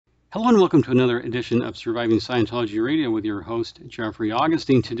Hello and welcome to another edition of Surviving Scientology Radio with your host, Jeffrey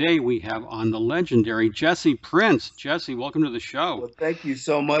Augustine. Today we have on the legendary Jesse Prince. Jesse, welcome to the show. Well, thank you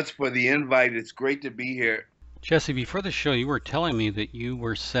so much for the invite. It's great to be here. Jesse, before the show, you were telling me that you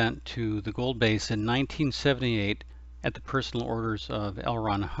were sent to the Gold Base in 1978 at the personal orders of L.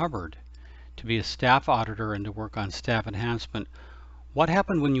 Ron Hubbard to be a staff auditor and to work on staff enhancement. What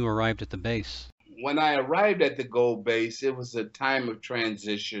happened when you arrived at the base? When I arrived at the Gold Base, it was a time of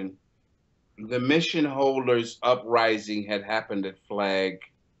transition. The mission holders uprising had happened at Flag.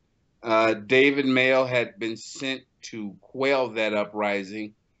 David Mayo had been sent to quell that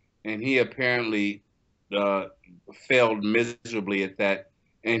uprising, and he apparently failed miserably at that.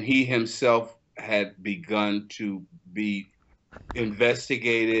 And he himself had begun to be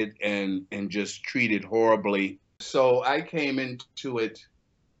investigated and just treated horribly. So I came into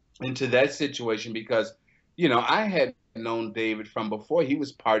that situation because, I had known David from before. He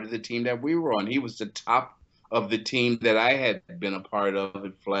was part of the team that we were on. He was the top of the team that I had been a part of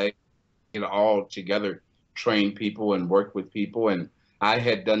at Flag, all together trained people and worked with people. And I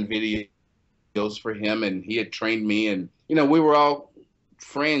had done videos for him and he had trained me. And, we were all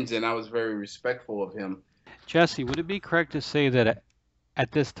friends and I was very respectful of him. Jesse, would it be correct to say that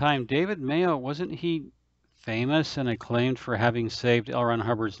at this time, David Mayo, wasn't he famous and acclaimed for having saved L. Ron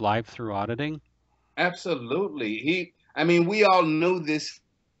Hubbard's life through auditing? Absolutely. We all knew this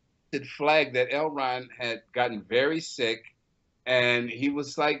at Flag that L. Ron had gotten very sick and he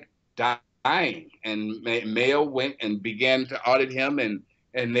was like dying. And Mayo went and began to audit him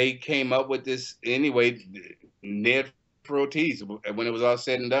and they came up with this anyway, Ned Frotees, when it was all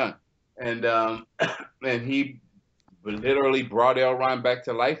said and done. And and he literally brought L. Ron back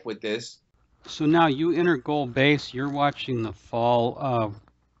to life with this. So now you enter Gold Base, you're watching the fall of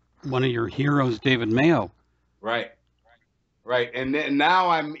one of your heroes, David Mayo. Right. And then now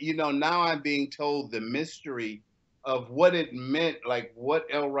I'm being told the mystery of what it meant, like what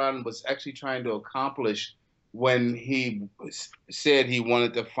L. Ron was actually trying to accomplish when he said he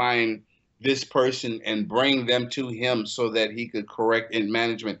wanted to find this person and bring them to him so that he could correct in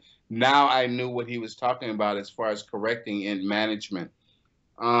management. Now I knew what he was talking about as far as correcting in management.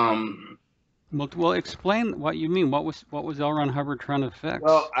 Well, explain what you mean. What was L. Ron Hubbard trying to fix?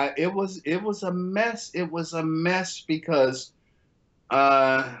 Well, it was a mess. It was a mess because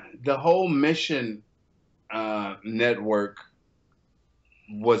the whole mission network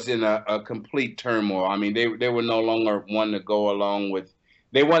was in a complete turmoil. I mean, they were no longer one to go along with.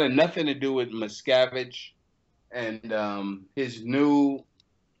 They wanted nothing to do with Miscavige and his new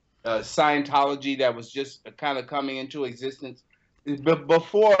Scientology that was just kind of coming into existence.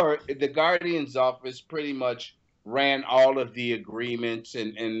 Before, the Guardian's office pretty much ran all of the agreements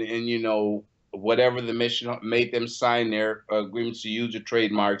and whatever the mission made them sign their agreements to use the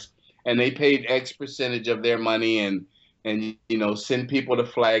trademarks, and they paid X percentage of their money and send people to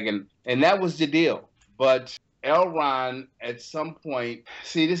Flag, and that was the deal. But L. Ron at some point,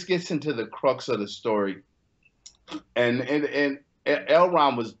 see, this gets into the crux of the story, and L.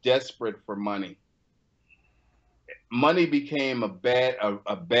 Ron was desperate for money. Money became a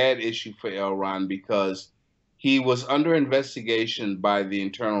bad issue for L. Ron because he was under investigation by the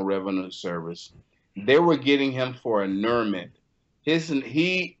Internal Revenue Service. They were getting him for annulment.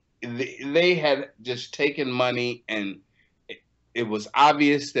 They had just taken money, and it was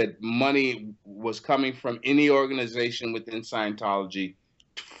obvious that money was coming from any organization within Scientology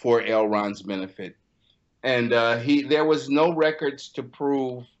for L. Ron's benefit. And there was no records to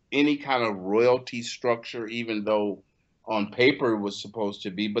prove any kind of royalty structure, even though on paper it was supposed to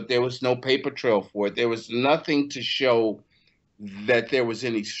be, but there was no paper trail for it. There was nothing to show that there was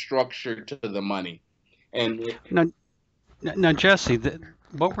any structure to the money. And now Jesse,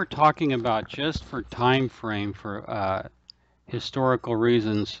 what we're talking about, just for time frame, for historical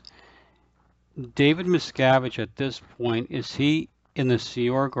reasons, David Miscavige at this point, is he in the Sea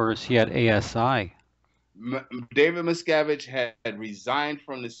Org or is he at ASI? David Miscavige had resigned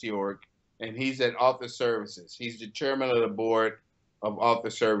from the Sea Org, and he's at Author Services. He's the chairman of the board of Author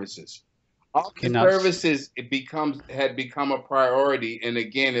Services. Author Services had become a priority, and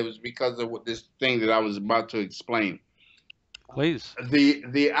again, it was because of this thing that I was about to explain. Please. The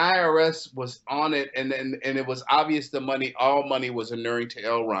IRS was on it, and it was obvious all money was inuring to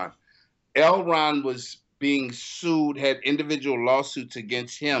L. Ron. L. Ron was being sued, had individual lawsuits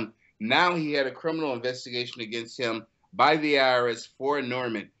against him. Now he had a criminal investigation against him by the IRS for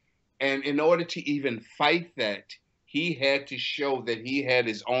annulment. And in order to even fight that, he had to show that he had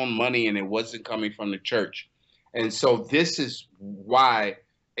his own money and it wasn't coming from the church. And so this is why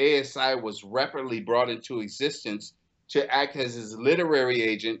ASI was rapidly brought into existence to act as his literary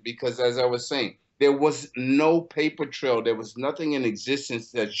agent because, as I was saying, there was no paper trail. There was nothing in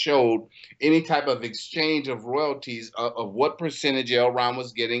existence that showed any type of exchange of royalties of what percentage L. Ron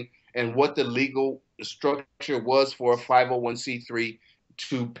was getting and what the legal structure was for a 501c3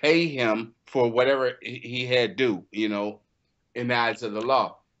 to pay him for whatever he had due, in the eyes of the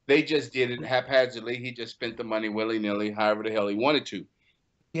law. They just did it haphazardly. He just spent the money willy-nilly, however the hell he wanted to.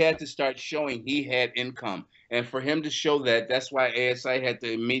 He had to start showing he had income. And for him to show that, that's why ASI had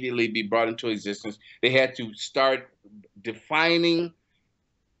to immediately be brought into existence. They had to start defining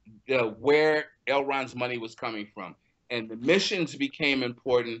where L. Ron's money was coming from. And the missions became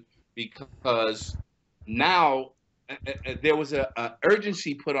important because now there was a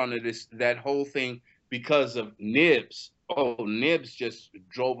urgency put on that whole thing because of Nibs. Oh, Nibs just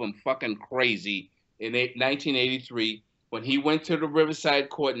drove him fucking crazy in 1983 when he went to the Riverside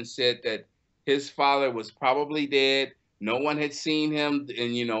court and said that his father was probably dead. No one had seen him,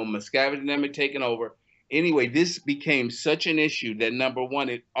 and Miscavige and them had taken over. Anyway, this became such an issue that, number one,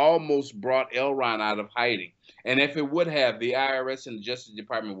 it almost brought L. Ron out of hiding. And if it would have, the IRS and the Justice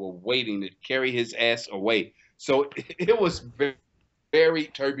Department were waiting to carry his ass away. So it was very, very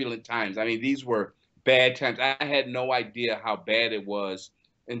turbulent times. I mean, these were bad times. I had no idea how bad it was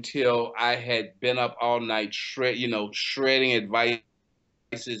until I had been up all night, shredding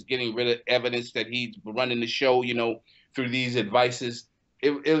advices, getting rid of evidence that he's running the show, through these advices.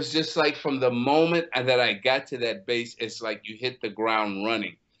 It was just like from the moment that I got to that base, it's like you hit the ground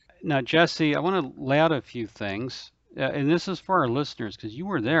running. Now, Jesse, I want to lay out a few things, and this is for our listeners because you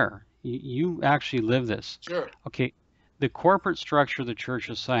were there. You actually lived this. Sure. Okay. The corporate structure of the Church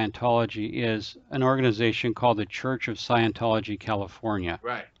of Scientology is an organization called the Church of Scientology, California.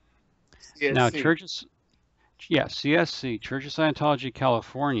 Right. CSC. Now, CSC, Church of Scientology,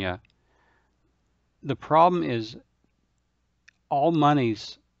 California. The problem is all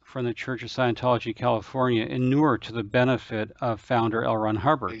monies from the Church of Scientology, California inure to the benefit of founder L. Ron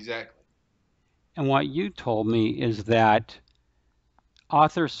Hubbard. Exactly. And what you told me is that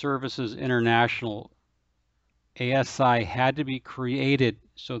Author Services International, ASI, had to be created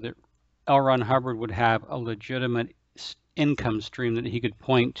so that L. Ron Hubbard would have a legitimate income stream that he could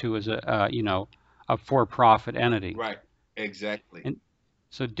point to as a for-profit entity. Right. Exactly. And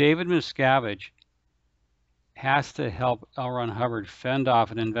so David Miscavige has to help L. Ron Hubbard fend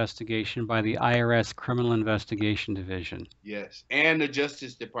off an investigation by the IRS Criminal Investigation Division. Yes, and the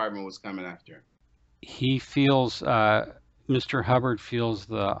Justice Department was coming after him. He feels, Mr. Hubbard feels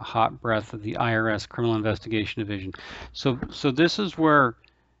the hot breath of the IRS Criminal Investigation Division. So this is where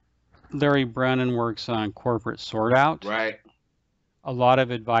Larry Brennan works on corporate sort out. Right. A lot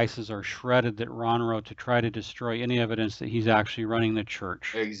of advices are shredded that Ron wrote to try to destroy any evidence that he's actually running the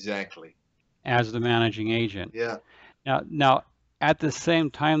church. Exactly. As the managing agent. Yeah. Now, at the same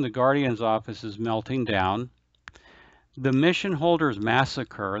time, the Guardian's office is melting down. The Mission Holders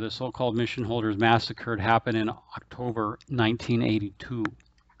Massacre, the so-called Mission Holders Massacre, happened in October 1982.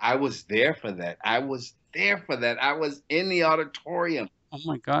 I was there for that. I was in the auditorium. Oh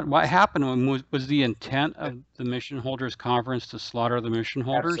my God! What happened? Was the intent of the Mission Holders Conference to slaughter the Mission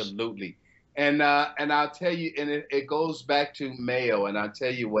Holders? Absolutely. And I'll tell you, and it goes back to Mayo, and I'll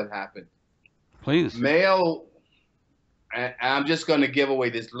tell you what happened. Please. Mayo, I'm just going to give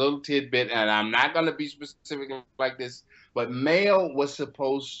away this little tidbit, and I'm not going to be specific like this, but Mayo was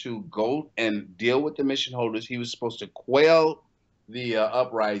supposed to go and deal with the mission holders. He was supposed to quell the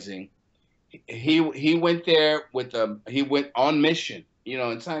uprising. He went there he went on mission.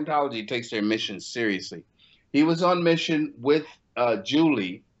 In Scientology takes their mission seriously. He was on mission with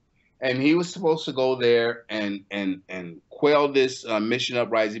Julie, and he was supposed to go there and quell this mission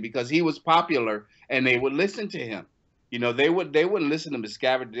uprising because he was popular and they would listen to him. They wouldn't listen to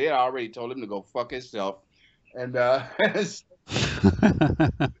Miscavige. They already told him to go fuck himself. And yeah,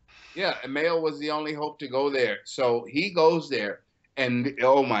 and Mayo was the only hope to go there. So he goes there, and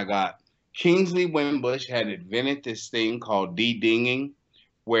oh my God, Kingsley Wimbush had invented this thing called de-dinging,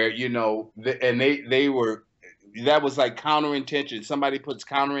 where they were. That was like counterintention. Somebody puts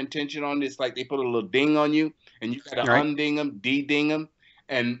counterintention on this, like they put a little ding on you, and you got to unding them, de-ding them.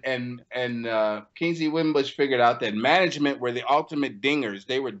 And Kingsley Wimbush figured out that management were the ultimate dingers.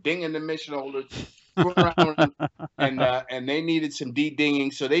 They were dinging the mission holders, and they needed some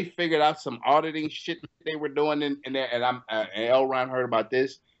de-dinging. So they figured out some auditing shit they were doing in there. And L. Ron heard about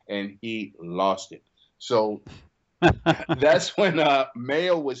this, and he lost it. So that's when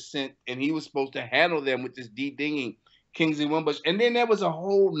Mayo was sent, and he was supposed to handle them with this de-dinging Kingsley Wimbush. And then there was a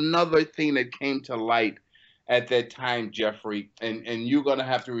whole nother thing that came to light at that time, Jeffrey, and you're going to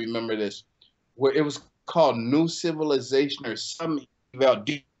have to remember this, where it was called New Civilization or something about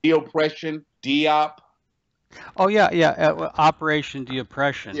de-oppression, DEOP. Oh yeah. Operation The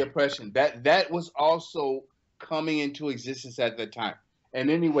Deoppression. oppression that was also coming into existence at that time. And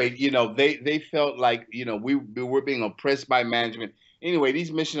anyway, you know, they felt like, you know, we were being oppressed by management. Anyway,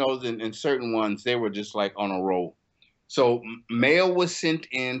 these missionaries and certain ones, they were just like on a roll. So mail was sent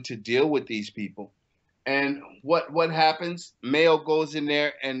in to deal with these people. And what happens? Mail goes in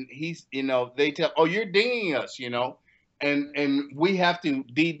there and he's, you know, they tell, oh, you're dinging us, you know, and we have to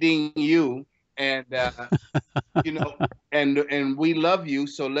de-ding you. And you know, and we love you,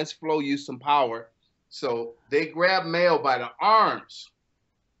 so let's flow you some power. So they grab Mayo by the arms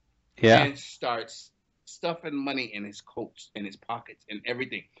Yeah. and starts stuffing money in his coats, in his pockets, and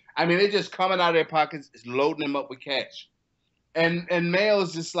everything. I mean, they're just coming out of their pockets, loading them up with cash. And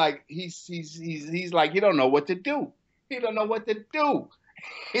Mayo's just like he's like he don't know what to do. He don't know what to do.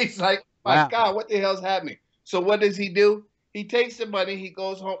 He's like, my Wow. God, what the hell's happening? So what does he do? He takes the money, he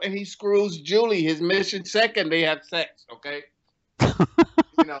goes home, and he screws Julie, his mission second. They have sex, okay?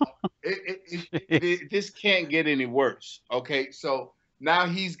 You know, this can't get any worse, okay? So now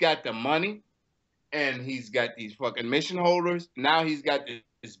he's got the money, and he's got these fucking mission holders. Now he's got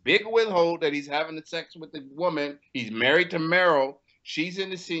this big withhold that he's having the sex with the woman. He's married to Meryl. She's in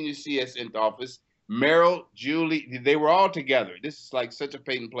the senior CS office. Meryl, Julie, they were all together. This is like such a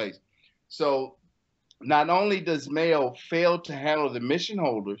patent place. So not only does Mayo fail to handle the mission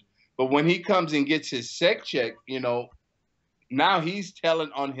holders, but when he comes and gets his sec check, you know, now he's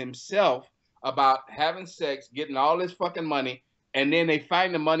telling on himself about having sex, getting all this fucking money, and then they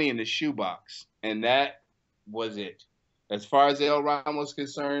find the money in the shoebox. And that was it. As far as L. Ron was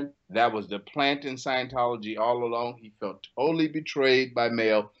concerned, that was the plant in Scientology all along. He felt totally betrayed by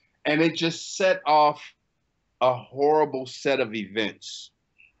Mayo, and it just set off a horrible set of events.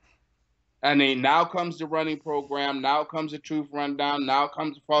 I mean, now comes the running program. Now comes the truth rundown. Now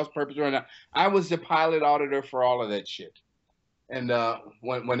comes the false purpose rundown. I was the pilot auditor for all of that shit. And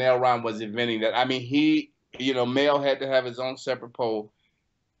when L. Ron was inventing that, I mean, he, you know, Mayo had to have his own separate pole.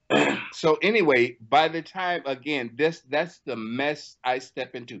 So anyway, by the time, again, that's the mess I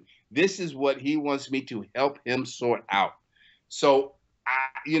step into. This is what he wants me to help him sort out. So,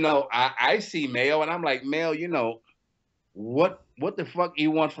 I see Mayo and I'm like, Mayo, you know, what the fuck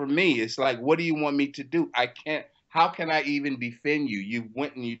you want from me? It's like, what do you want me to do? I can't, how can I even defend you? You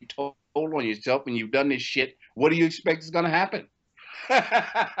went and you told on yourself and you've done this shit. What do you expect is going to happen?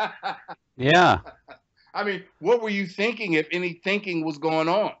 Yeah. I mean, what were you thinking if any thinking was going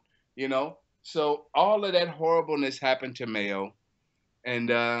on? You know? So all of that horribleness happened to Mayo. And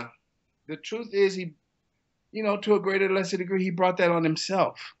the truth is he, you know, to a greater or lesser degree, he brought that on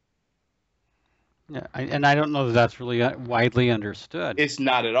himself. Yeah. And I don't know that that's really widely understood. It's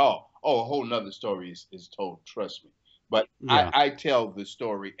not at all. Oh, a whole nother story is told, trust me. But Yeah. I tell the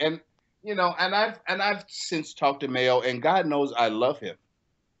story. And you know, and I've since talked to Mayo, and God knows I love him.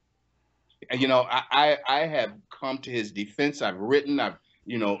 You know, I have come to his defense. I've written, I've,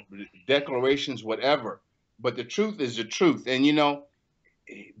 you know, declarations, whatever. But the truth is the truth. And you know,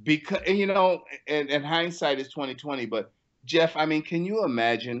 because you know, and hindsight is 2020. But Jeff, I mean, can you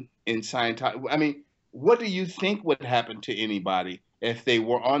imagine in Scientology? I mean, what do you think would happen to anybody if they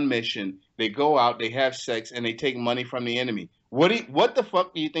were on mission? They go out, they have sex, and they take money from the enemy. What the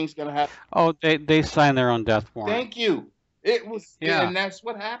fuck do you think is gonna happen? Oh, they sign their own death warrant. Thank you. It was, Yeah. and that's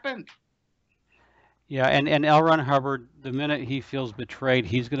what happened. Yeah, and L. Ron Hubbard, the minute he feels betrayed,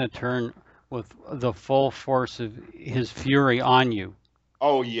 he's going to turn with the full force of his fury on you.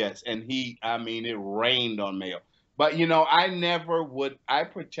 Oh yes, and he, I mean, it rained on Mayo. But you know, I never would. I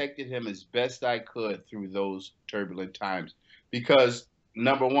protected him as best I could through those turbulent times because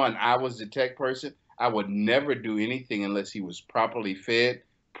number one, I was the tech person. I would never do anything unless he was properly fed,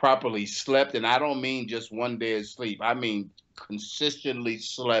 properly slept, and I don't mean just one day of sleep. I mean consistently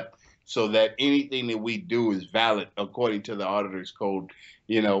slept so that anything that we do is valid according to the auditor's code,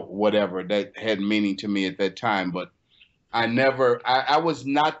 you know, whatever that had meaning to me at that time. But I was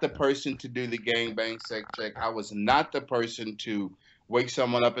not the person to do the gangbang sex check. I was not the person to wake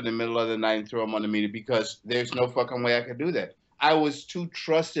someone up in the middle of the night and throw them on the meter because there's no fucking way I could do that. I was too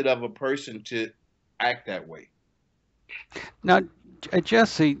trusted of a person to act that way. Now,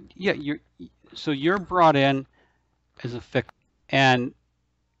 Jesse, yeah, you're brought in as a victim, and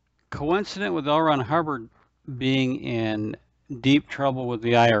coincident with L. Ron Hubbard being in deep trouble with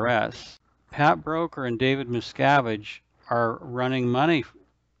the IRS, Pat Broker and David Miscavige are running money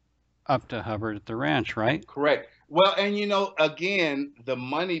up to Hubbard at the ranch, right? Correct. Well, and you know, again, the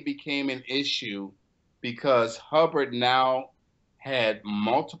money became an issue because Hubbard now had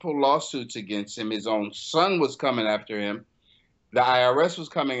multiple lawsuits against him. His own son was coming after him. The IRS was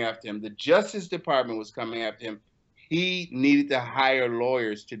coming after him. The Justice Department was coming after him. He needed to hire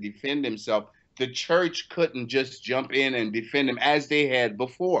lawyers to defend himself. The church couldn't just jump in and defend him as they had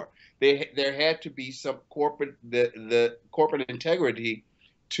before. There had to be some the corporate integrity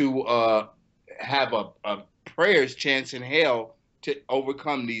to have a prayer's chance in hell to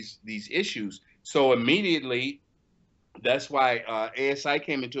overcome these issues. So immediately, that's why ASI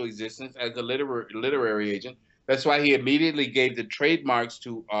came into existence as a literary agent. That's why he immediately gave the trademarks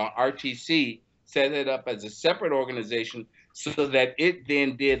to RTC, set it up as a separate organization so that it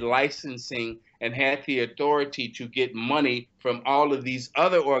then did licensing and had the authority to get money from all of these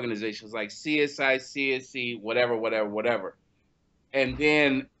other organizations like CSI, CSC, whatever. And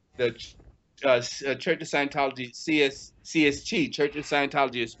then the Church of Scientology, CST, Church of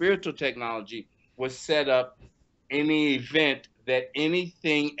Scientology of Spiritual Technology, was set up in the event that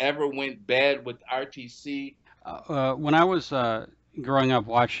anything ever went bad with RTC. When I was growing up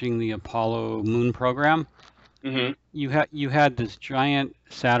watching the Apollo moon program, you had this giant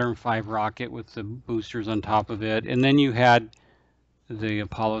Saturn V rocket with the boosters on top of it, and then you had the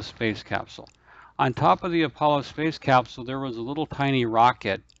Apollo space capsule. On top of the Apollo space capsule, there was a little tiny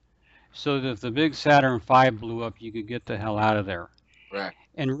rocket, so that if the big Saturn V blew up, you could get the hell out of there. Right.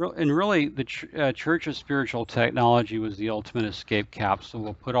 And really, the Church of Spiritual Technology was the ultimate escape capsule.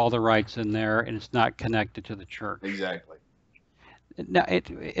 We'll put all the rights in there, and it's not connected to the church. Exactly. Now,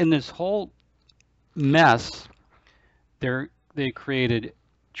 in this whole mess, they created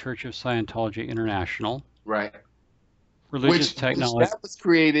Church of Scientology International. Right. Religious technology. That was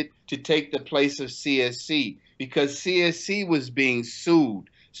created to take the place of CSC because CSC was being sued.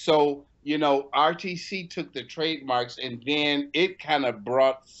 So, RTC took the trademarks and then it kind of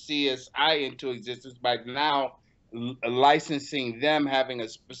brought CSI into existence by now licensing them, having a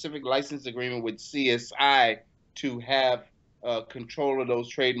specific license agreement with CSI to have control of those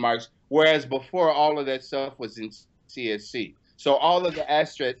trademarks. Whereas before, all of that stuff was in CSC. So all of the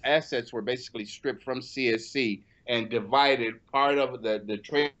assets were basically stripped from CSC and divided. Part of the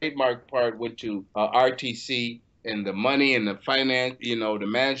trademark part went to RTC, and the money and the finance, the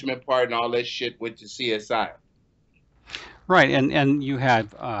management part and all that shit went to CSI. Right, and you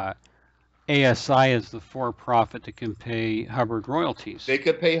had ASI as the for-profit that can pay Hubbard royalties. They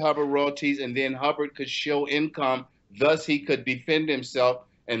could pay Hubbard royalties, and then Hubbard could show income. Thus, he could defend himself,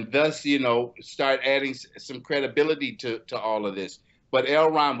 and thus, start adding some credibility to all of this. But L.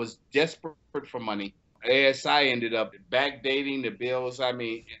 Ron was desperate for money. ASI ended up backdating the bills. I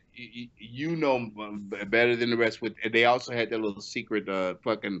mean, better than the rest. They also had their little secret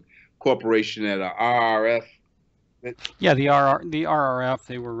fucking corporation at RRF. Yeah, the RRF.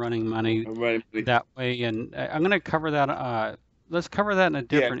 They were running money that way, and I'm going to cover that. Let's cover that in a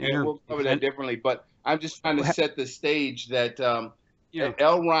different interview. We'll cover that differently. But I'm just trying to set the stage that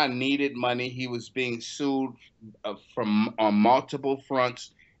L. Ron needed money. He was being sued on multiple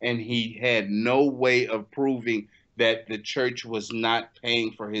fronts. And he had no way of proving that the church was not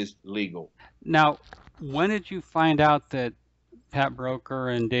paying for his legal. Now, when did you find out that Pat Broker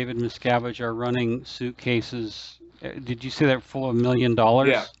and David Miscavige are running suitcases? Did you say they're full of $1 million?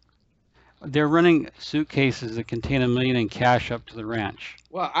 Yeah. They're running suitcases that contain $1 million in cash up to the ranch.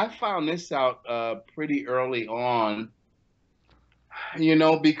 Well, I found this out pretty early on,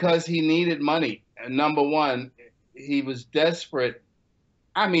 because he needed money. And number one, he was desperate.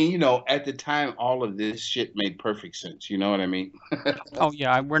 I mean, at the time, all of this shit made perfect sense. You know what I mean? Oh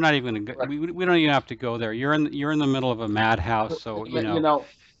yeah, we're not even gonna go. We don't even have to go there. You're in the middle of a madhouse, so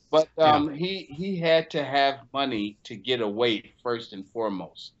But he had to have money to get away first and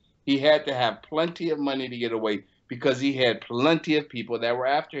foremost. He had to have plenty of money to get away because he had plenty of people that were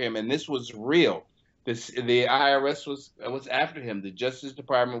after him, and this was real. The IRS was after him. The Justice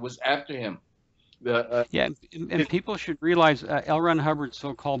Department was after him. And people should realize L. Ron Hubbard's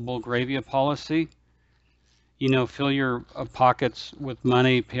so-called Bulgravia policy, fill your pockets with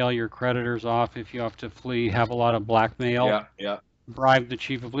money, pay all your creditors off if you have to flee, have a lot of blackmail, bribe the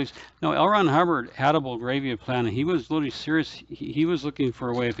chief of police. No, L. Ron Hubbard had a Bulgravia plan, and he was literally serious. He was looking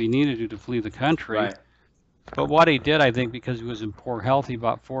for a way, if he needed to flee the country. Right. But what he did, I think, because he was in poor health, he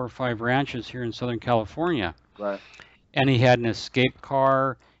bought 4 or 5 ranches here in Southern California. Right. And he had an escape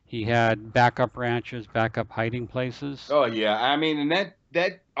car. He had backup ranches, backup hiding places. Oh yeah, I mean, and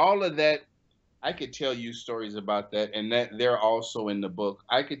that all of that, I could tell you stories about that, and that they're also in the book.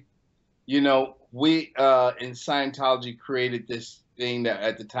 I could, we in Scientology created this thing that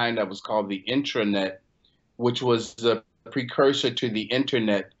at the time that was called the intranet, which was the precursor to the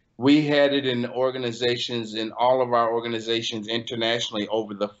internet. We had it in organizations, in all of our organizations internationally,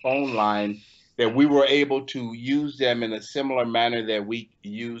 over the phone line, that we were able to use them in a similar manner that we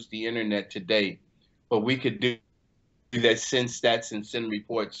use the internet today. But we could do that, send stats and send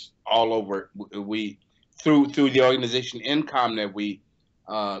reports all over. We through the organization Incom that we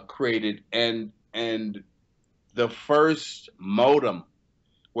created, and the first modem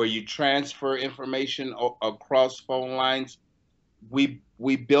where you transfer information across phone lines. We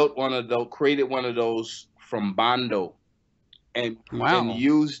built one of those, created one of those from Bondo, and Wow.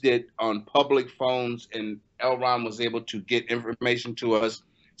 used it on public phones. And Elron was able to get information to us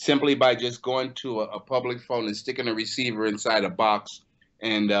simply by just going to a public phone and sticking a receiver inside a box,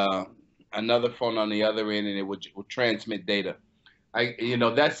 and another phone on the other end, and it would transmit data.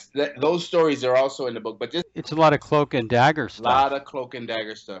 Those stories are also in the book, but just It's a lot of cloak and dagger a lot stuff. of cloak and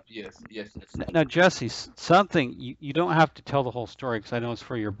dagger stuff. Yes, yes, yes. Now, Jesse, something you don't have to tell the whole story because I know it's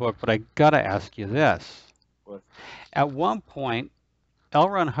for your book, but I gotta ask you this. At one point, L.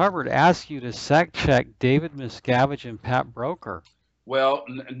 Ron Hubbard asked you to sec check David Miscavige and Pat Broker. Well,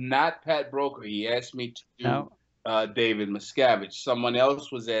 not Pat Broker. He asked me to do No. David Miscavige. Someone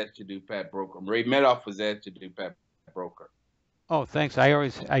else was asked to do Pat Broker. Ray Medoff was asked to do Pat Broker. Oh, thanks.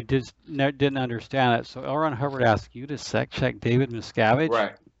 I just didn't understand it. So L. Ron Hubbard asked you to sec check David Miscavige.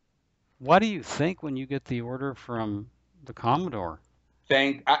 Right. What do you think when you get the order from the Commodore?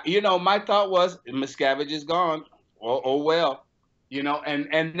 My thought was Miscavige is gone. Oh well,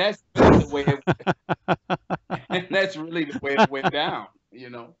 and that's really the way and that's really the way it went down.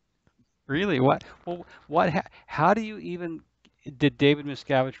 Really? What? Well, how do you even, did David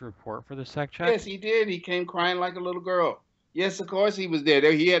Miscavige report for the sec check? Yes, he did. He came crying like a little girl. Yes, of course he was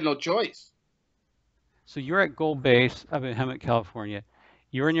there. He had no choice. So you're at Gold Base up in Hemet, California.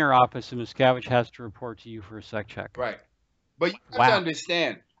 You're in your office, and Miscavige has to report to you for a sec check. Right. But you have to Wow.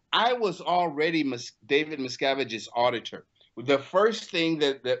 understand, I was already David Miscavige's auditor. The first thing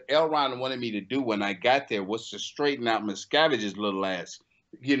that L. Ron wanted me to do when I got there was to straighten out Miscavige's little ass.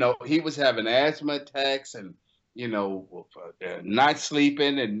 He was having asthma attacks, and not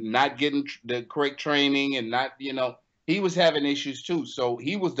sleeping, and not getting the correct training, and not, he was having issues too. So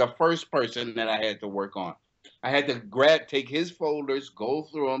he was the first person that I had to work on. I had to take his folders, go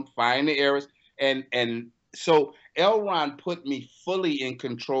through them, find the errors, and so Elron put me fully in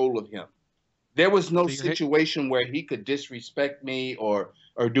control of him. There was no So situation where he could disrespect me or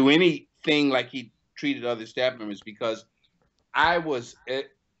do anything like he treated other staff members, because I was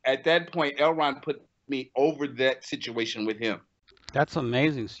at that point. Elron put me over that situation with him. That's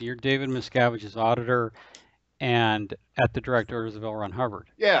amazing. So you're David Miscavige's auditor and at the direct orders of L. Ron Hubbard.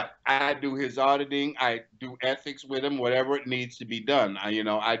 Yeah, I do his auditing. I do ethics with him. Whatever it needs to be done,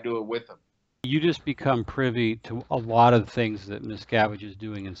 I do it with him. You just become privy to a lot of things that Miscavige is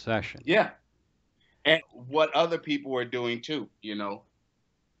doing in session. Yeah, and what other people are doing too.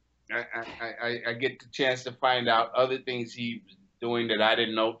 I get the chance to find out other things he's doing that I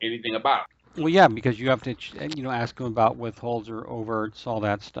didn't know anything about. Well, yeah, because you have to, ask him about withholds or overts, all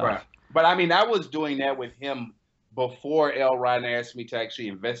that stuff. Right. But I mean, I was doing that with him before L. Ron asked me to actually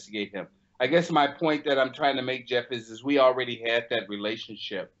investigate him. I guess my point that I'm trying to make, Jeff, is we already had that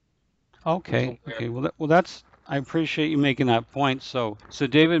relationship. Okay. Okay. Well, that's. I appreciate you making that point. So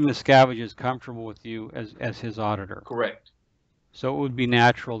David Miscavige is comfortable with you as his auditor. Correct. So it would be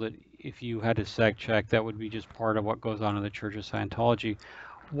natural that if you had a sec check, that would be just part of what goes on in the Church of Scientology.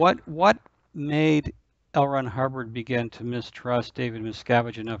 What made L. Ron Hubbard begin to mistrust David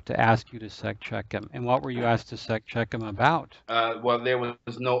Miscavige enough to ask you to sec check him? And what were you asked to sec check him about? Well, there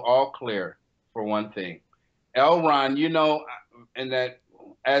was no all clear, for one thing. L. Ron, and that,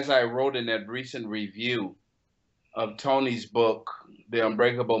 as I wrote in that recent review of Tony's book, The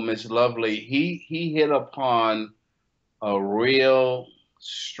Unbreakable Miss Lovely, he hit upon a real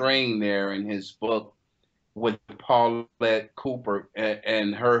string there in his book with Paulette Cooper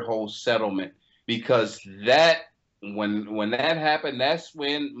and her whole settlement, because when that happened, that's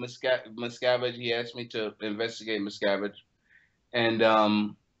when Miscavige, he asked me to investigate Miscavige, and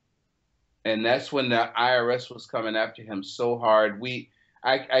that's when the IRS was coming after him so hard.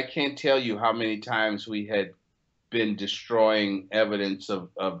 I can't tell you how many times we had been destroying evidence of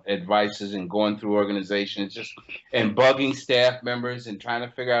advices and going through organizations and bugging staff members and trying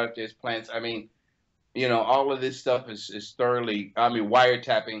to figure out if there's plans. I mean, all of this stuff is thoroughly,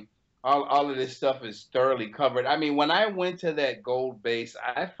 wiretapping, all of this stuff is thoroughly covered. I mean, when I went to that Gold Base,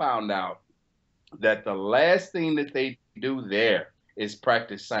 I found out that the last thing that they do there is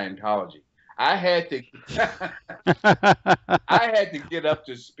practice Scientology. I had to get up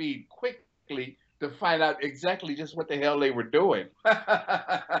to speed quickly to find out exactly just what the hell they were doing.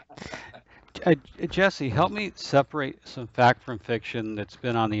 Jesse, help me separate some fact from fiction that's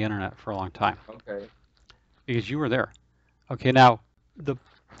been on the internet for a long time, Okay. because you were there. Okay, now the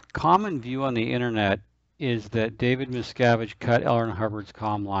common view on the internet is that David Miscavige cut L. Ron Hubbard's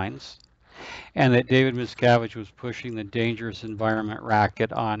comm lines, and that David Miscavige was pushing the dangerous environment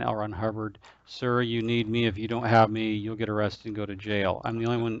racket on L. Ron Hubbard. Sir, you need me. If you don't have me, you'll get arrested and go to jail. I'm the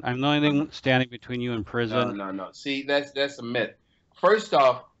only one. I'm the only thing standing between you and No, prison. no, no. See, that's a myth. First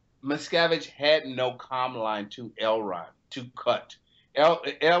off, Miscavige had no comm line to Elron to cut.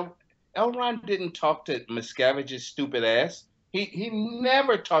 Elron didn't talk to Miscavige's stupid ass. He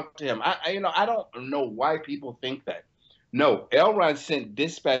never talked to him. I don't know why people think that. No, Elron sent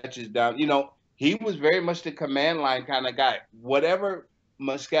dispatches down. He was very much the command line kind of guy. Whatever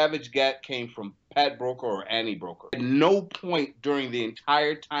Miscavige got came from Pat Broker or Annie Broker. At no point during the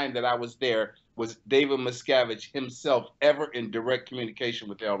entire time that I was there was David Miscavige himself ever in direct communication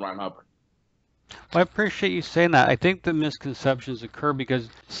with L. Ron Hubbard. Well, I appreciate you saying that. I think the misconceptions occur because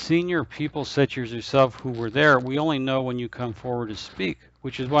senior people such as yourself who were there, we only know when you come forward to speak,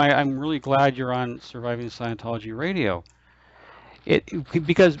 which is why I'm really glad you're on Surviving Scientology Radio.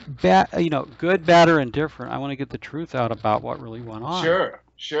 Because good, bad, or indifferent, I want to get the truth out about what really went on.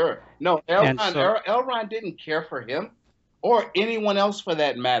 Sure. No, L. Ron didn't care for him or anyone else for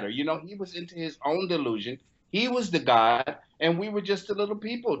that matter. He was into his own delusion. He was the God, and we were just the little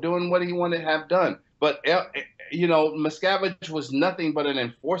people doing what he wanted to have done. But Miscavige was nothing but an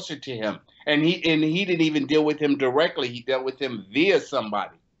enforcer to him, and he didn't even deal with him directly. He dealt with him via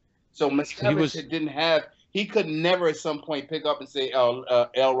somebody. So Miscavige he could never at some point pick up and say L.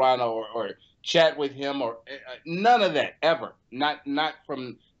 Ron or chat with him or none of that ever. Not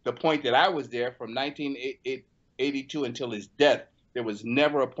from the point that I was there from 1982 until his death. There was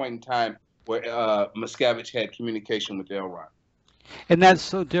never a point in time where Miscavige had communication with L. Ron. And that's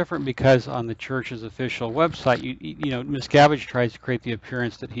so different because on the church's official website, Miscavige tries to create the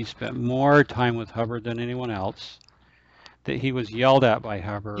appearance that he spent more time with Hubbard than anyone else, that he was yelled at by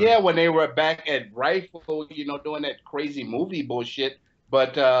Hubbard. Yeah, when they were back at Rifle, doing that crazy movie bullshit.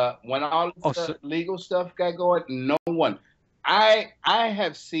 But when all the legal stuff got going, no one. I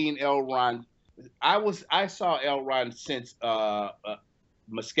have seen L. Ron. I saw L. Ron since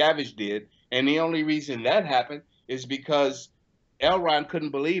Miscavige did, and the only reason that happened is because L. Ron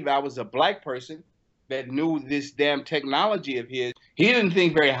couldn't believe I was a black person that knew this damn technology of his. He didn't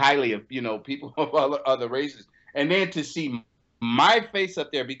think very highly of people of other races, and then to see my face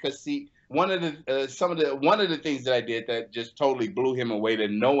up there, because one of the things that I did that just totally blew him away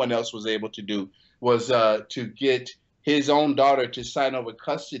that no one else was able to do was to get his own daughter to sign over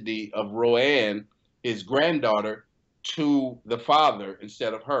custody of Roanne, his granddaughter, to the father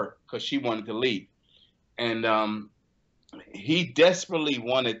instead of her because she wanted to leave. And he desperately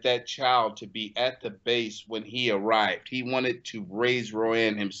wanted that child to be at the base when he arrived. He wanted to raise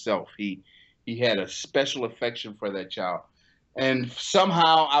Roanne himself. He had a special affection for that child. And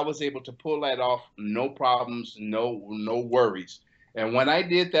somehow I was able to pull that off, no problems, no worries. And when I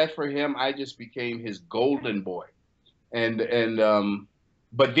did that for him, I just became his golden boy.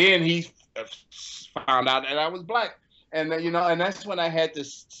 But then he found out that I was black. And and that's when I had to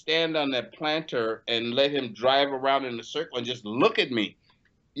stand on that planter and let him drive around in a circle and just look at me.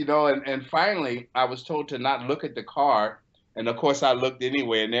 And finally I was told to not look at the car. And of course I looked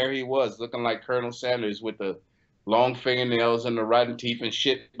anyway, and there he was looking like Colonel Sanders with the long fingernails and the rotten teeth and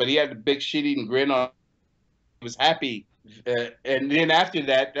shit. But he had the big shit-eating grin on. He was happy. And then after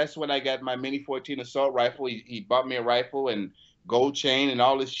that, that's when I got my Mini 14 assault rifle. He bought me a rifle and gold chain and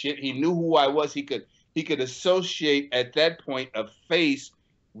all this shit. He knew who I was. He could associate at that point a face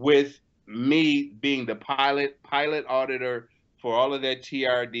with me being the pilot auditor for all of that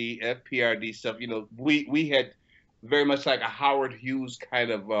TRD, FPRD stuff. We had very much like a Howard Hughes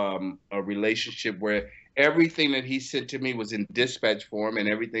kind of a relationship where everything that he sent to me was in dispatch form, and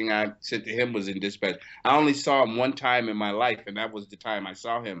everything I sent to him was in dispatch. I only saw him one time in my life, and that was the time I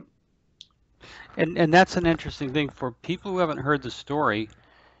saw him. And that's an interesting thing for people who haven't heard the story.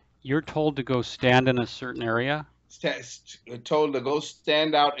 You're told to go stand in a certain area? Told to go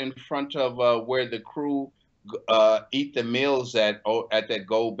stand out in front of where the crew eat the meals at that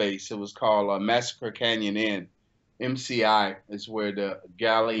gold base. It was called Massacre Canyon Inn. MCI is where the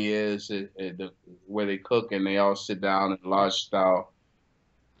galley is, where they cook and they all sit down in lodge style.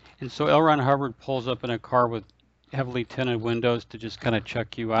 And so L. Ron Hubbard pulls up in a car with heavily tinted windows to just kind of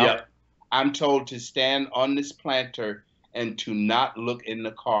check you out? Yep. I'm told to stand on this planter and to not look in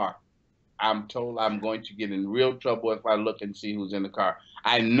the car. I'm told I'm going to get in real trouble if I look and see who's in the car.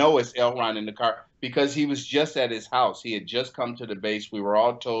 I know it's Elron in the car because he was just at his house. He had just come to the base. We were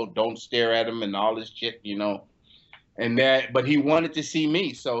all told don't stare at him and all this shit, you know. And that, but he wanted to see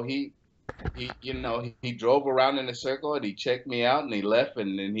me, so he drove around in a circle and he checked me out and he left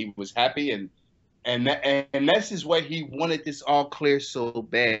and then he was happy and that's his way. He wanted this all clear so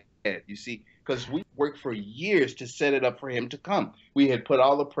bad, you see, because we worked for years to set it up for him to come. We had put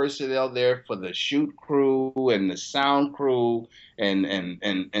all the personnel there for the shoot crew and the sound crew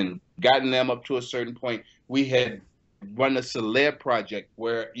and gotten them up to a certain point. We had run a celeb project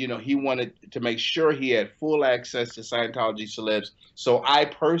where he wanted to make sure he had full access to Scientology celebs. So I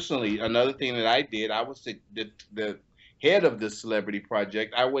personally, another thing that I did, I was the head of the celebrity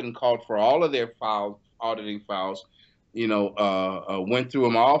project. I went and called for all of their files, auditing files, went through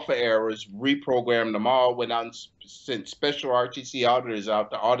them all for errors, reprogrammed them all, went out and sent special RTC auditors out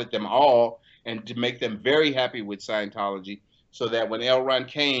to audit them all and to make them very happy with Scientology so that when L. Ron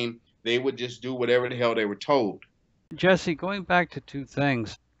came, they would just do whatever the hell they were told. Jesse, going back to two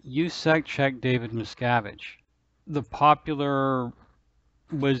things, you checked David Miscavige. The popular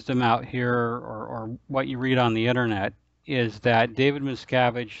wisdom out here, or what you read on the internet, is that David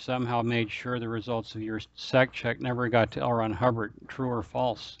Miscavige somehow made sure the results of your sec check never got to L. Ron Hubbard. True or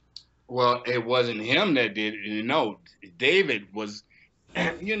false? Well, it wasn't him that did it. No, David was,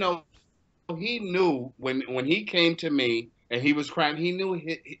 he knew when he came to me and he was crying, he knew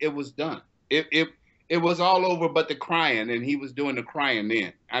it was done. It was all over but the crying, and he was doing the crying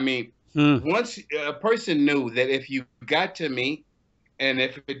then. I mean, once a person knew that if you got to me and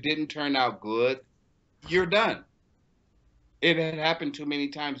if it didn't turn out good, you're done. It had happened too many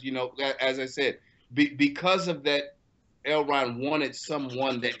times, as I said, because of that, Elron wanted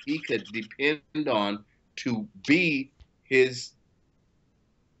someone that he could depend on to be his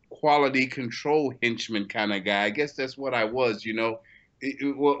quality control henchman kind of guy. I guess that's what I was,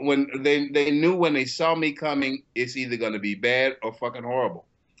 when they knew when they saw me coming, it's either going to be bad or fucking horrible,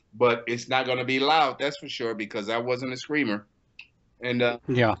 but it's not going to be loud. That's for sure, because I wasn't a screamer. And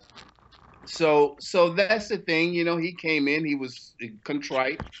yeah. So that's the thing, he came in, he was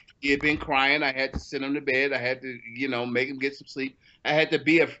contrite. He had been crying. I had to send him to bed. I had to, make him get some sleep. I had to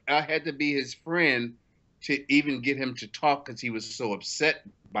be his friend to even get him to talk because he was so upset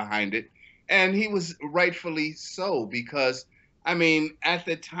behind it. And he was rightfully so, because I mean, at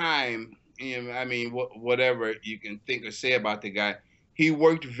the time, whatever you can think or say about the guy, he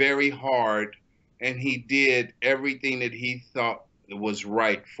worked very hard and he did everything that he thought was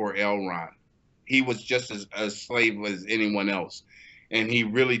right for Elron. He was just as a slave as anyone else, and he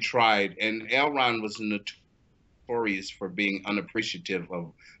really tried. And Elron was notorious for being unappreciative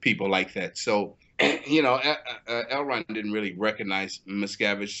of people like that. So, Elron didn't really recognize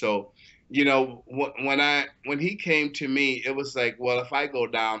Miscavige. So, when he came to me, it was like, well, if I go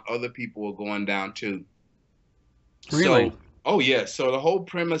down, other people are going down too. Really? So, oh yeah. So the whole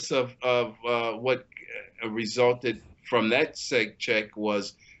premise of what resulted from that sec check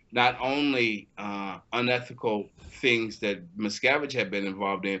was not only unethical things that Miscavige had been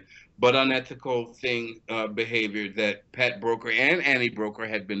involved in, but unethical behavior that Pat Broker and Annie Broker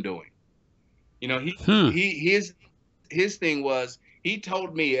had been doing. His thing was, he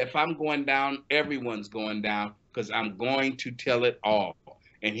told me if I'm going down, everyone's going down, because I'm going to tell it all.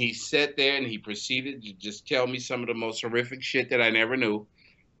 And he sat there and he proceeded to just tell me some of the most horrific shit that I never knew.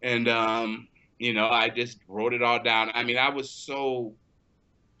 And I just wrote it all down. I mean, I was so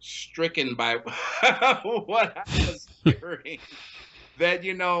stricken by what I was hearing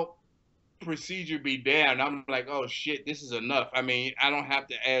that, procedure be damned. I'm like, oh shit, this is enough. I mean, I don't have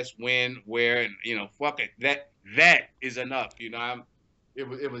to ask when, where, and fuck it. That is enough.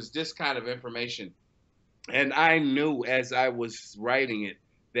 It was this kind of information. And I knew as I was writing it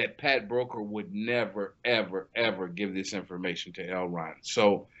that Pat Broker would never, ever, ever give this information to Elron.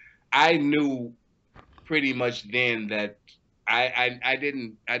 So I knew pretty much then that I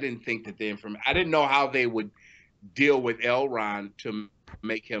didn't think that the information, I didn't know how they would deal with Elron to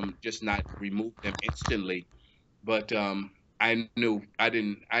make him just not remove them instantly. But I knew that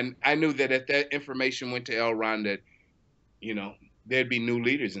if that information went to Elron, that there'd be new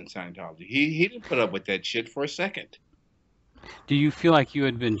leaders in Scientology. He didn't put up with that shit for a second. Do you feel like you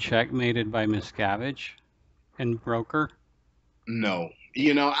had been checkmated by Miscavige and Broker? No.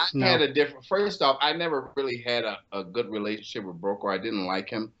 I had a different, first off, I never really had a good relationship with Broker. I didn't like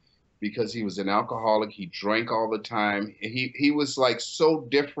him because he was an alcoholic. He drank all the time. He was like so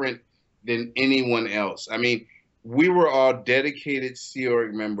different than anyone else. I mean, we were all dedicated Sea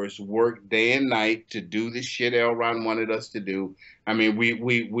Org members, worked day and night to do the shit L. Ron wanted us to do. I mean,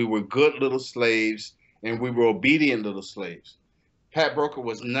 we were good little slaves, and we were obedient little slaves. Pat Broker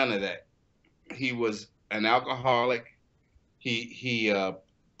was none of that. He was an alcoholic. He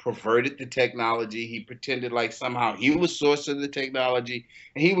perverted the technology. He pretended like somehow he was source of the technology,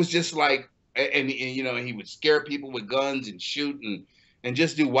 and he was just like, and you know, he would scare people with guns and shoot and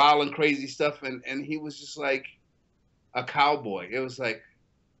just do wild and crazy stuff, and he was just like a cowboy. It was like,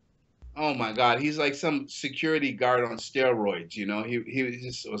 oh my God, he's like some security guard on steroids. You know, he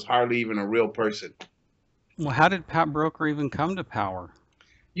just was hardly even a real person. Well, how did Pat Broker even come to power?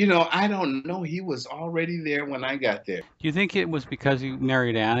 You know, I don't know. He was already there when I got there. Do you think it was because you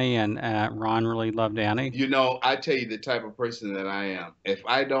married Annie and Ron really loved Annie? You know, I tell you the type of person that I am. If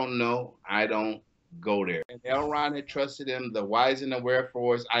I don't know, I don't go there. And L. Ron had trusted him, the whys and the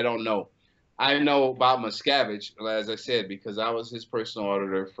wherefores, I don't know. I know about Miscavige, as I said, because I was his personal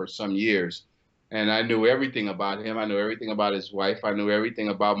auditor for some years. And I knew everything about him. I knew everything about his wife. I knew everything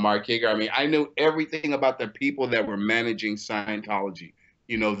about Mark Hager. I mean, I knew everything about the people that were managing Scientology.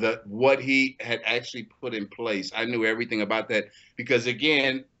 You know, what he had actually put in place. I knew everything about that because,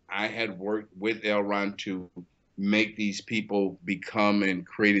 again, I had worked with L. Ron to make these people become and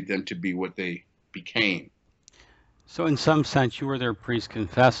created them to be what they became. So in some sense, you were their priest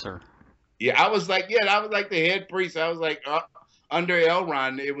confessor. Yeah, I was like the head priest. I was like under L.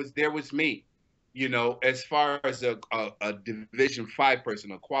 Ron, there was me. You know, as far as a Division 5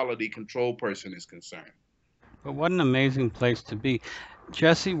 person, a quality control person is concerned. But what an amazing place to be.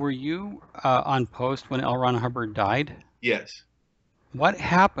 Jesse, were you on post when L. Ron Hubbard died? Yes. What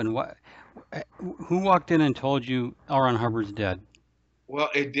happened? Who walked in and told you L. Ron Hubbard's dead? Well,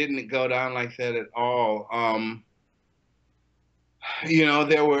 it didn't go down like that at all. You know,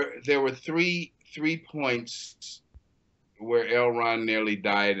 there were three points where L. Ron nearly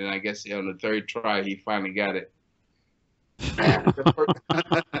died, and I guess on the third try he finally got it.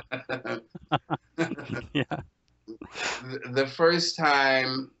 Yeah. The first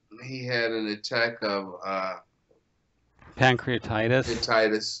time he had an attack of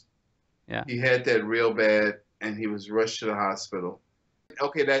pancreatitis. Yeah. He had that real bad, and he was rushed to the hospital.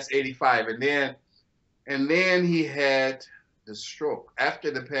 Okay, that's 85, and then he had the stroke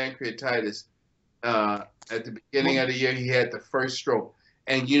after the pancreatitis. At the beginning of the year, he had the first stroke.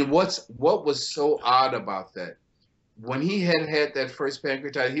 And you know what was so odd about that? When he had that first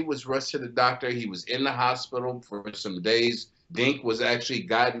pancreatitis, he was rushed to the doctor. He was in the hospital for some days. Dink was actually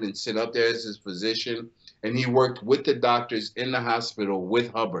guided and sent up there as his physician, and he worked with the doctors in the hospital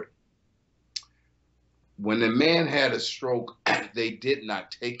with Hubbard. When the man had a stroke, they did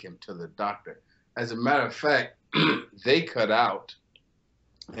not take him to the doctor. As a matter of fact, they cut out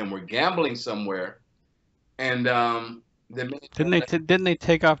and were gambling somewhere. And didn't they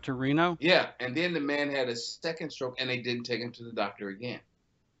take off to Reno? Yeah, and then the man had a second stroke, and they didn't take him to the doctor again.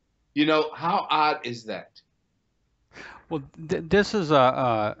 You know, how odd is that? Well, this is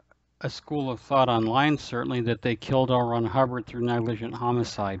a school of thought online, certainly, that they killed L. Ron Hubbard through negligent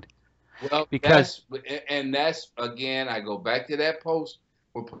homicide. Well, that's again, I go back to that post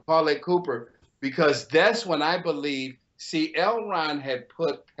with Paulette Cooper, because that's when I believe, see, L. Ron had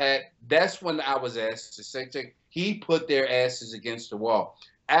put Pat, that's when I was asked to say, he put their asses against the wall.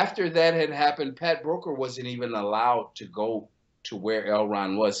 After that had happened, Pat Broker wasn't even allowed to go to where L.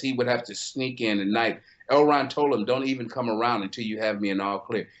 Ron was. He would have to sneak in at night. L. Ron told him, "Don't even come around until you have me in all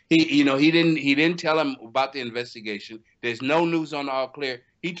clear." He didn't tell him about the investigation. There's no news on all clear.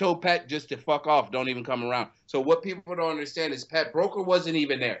 He told Pat just to fuck off. Don't even come around. So what people don't understand is Pat Broker wasn't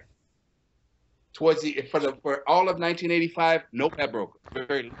even there. For all of 1985, no Pat Broker.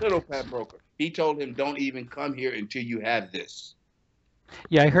 Very little Pat Broker. He told him, "Don't even come here until you have this."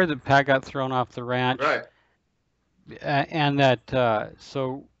 Yeah, I heard that Pat got thrown off the ranch. Right. And that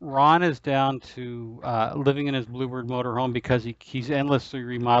so Ron is down to living in his Bluebird motorhome because he's endlessly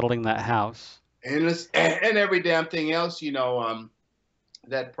remodeling that house. And every damn thing else, you know,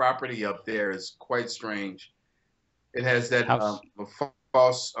 that property up there is quite strange. It has that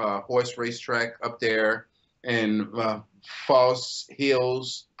false horse racetrack up there, and false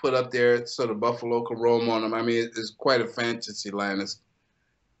hills put up there so the buffalo can roam on them. I mean, it's quite a fantasy land.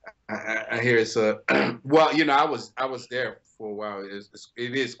 I hear it's well, you know, I was there for a while.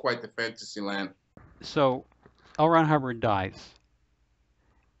 It is quite the fantasy land. So, L. Ron Hubbard dies,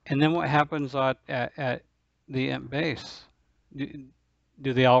 and then what happens at the base?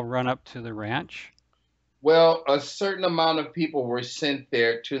 Do they all run up to the ranch? Well, a certain amount of people were sent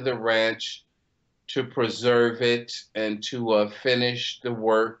there to the ranch to preserve it and to finish the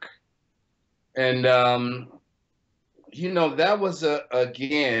work. And that was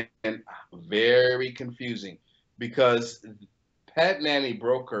again very confusing because Pat Nanny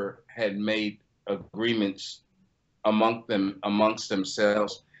Broker had made agreements amongst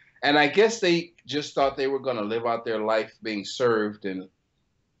themselves, and I guess they just thought they were going to live out their life being served, and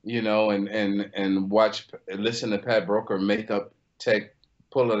and listen to Pat Broker make up tech,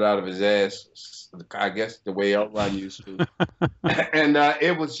 pull it out of his ass. I guess the way Elron used to. And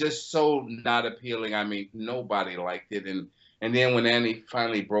it was just so not appealing. I mean, nobody liked it. And then when Annie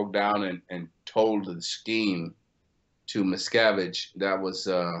finally broke down and told the scheme to Miscavige, that was,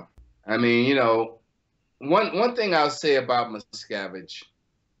 I mean, one thing I'll say about Miscavige,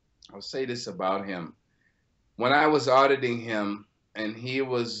 I'll say this about him. When I was auditing him, and he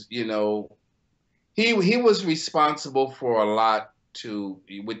was, he was responsible for a lot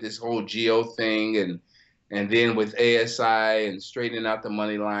with this whole geo thing and then with ASI and straightening out the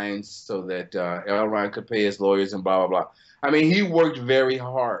money lines so that Elron could pay his lawyers and blah, blah, blah. I mean, he worked very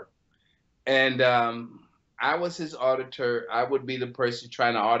hard. And I was his auditor. I would be the person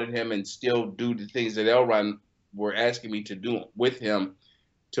trying to audit him and still do the things that Elron were asking me to do with him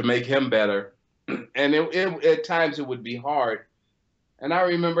to make him better. And at times it would be hard. And I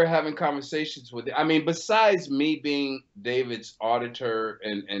remember having conversations with him. I mean, besides me being David's auditor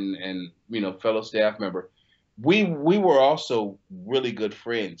and fellow staff member, we were also really good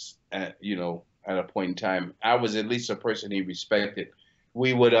friends at a point in time. I was at least a person he respected.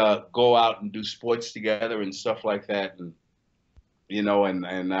 We would go out and do sports together and stuff like that, and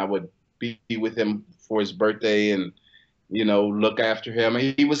and I would be with him for his birthday and look after him.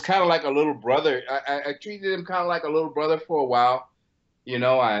 He was kind of like a little brother. I treated him kind of like a little brother for a while.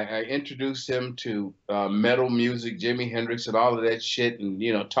 I introduced him to metal music, Jimi Hendrix, and all of that shit, and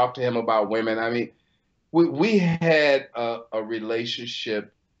talked to him about women. I mean, we had a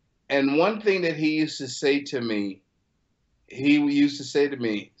relationship, and one thing that he used to say to me,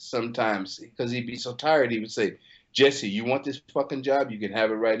 sometimes, because he'd be so tired, he would say, "Jesse, you want this fucking job? You can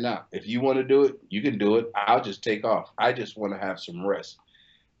have it right now. If you want to do it, you can do it. I'll just take off. I just want to have some rest."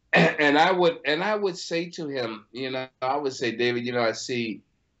 And I would say to him, I would say, "David, I see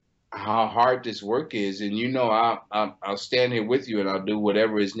how hard this work is, and I'll stand here with you and I'll do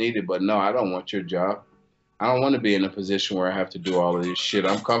whatever is needed. But no, I don't want your job. I don't want to be in a position where I have to do all of this shit.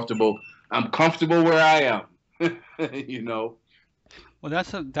 I'm comfortable. I'm comfortable where I am." Well,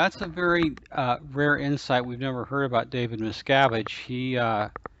 that's a very rare insight we've never heard about David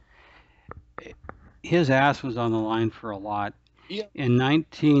Miscavige. His ass was on the line for a lot. Yeah. In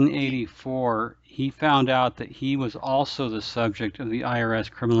 1984, he found out that he was also the subject of the IRS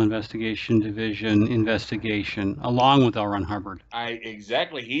Criminal Investigation Division investigation, along with L. Ron Hubbard.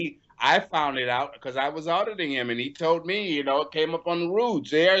 I found it out because I was auditing him, and he told me, it came up on the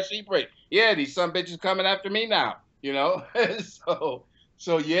rules, ARC break. Yeah, these some bitches coming after me now,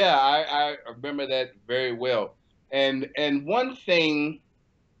 So yeah, I remember that very well. And one thing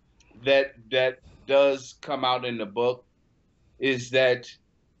that does come out in the book is that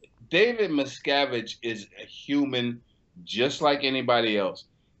David Miscavige is a human just like anybody else.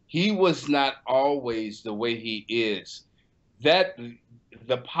 He was not always the way he is. That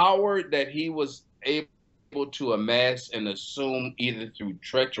the power that he was able to amass and assume either through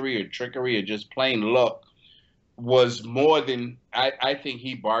treachery or trickery or just plain luck was more than I think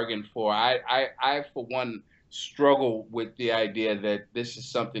he bargained for. I for one struggle with the idea that this is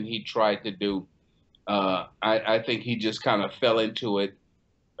something he tried to do. I think he just kind of fell into it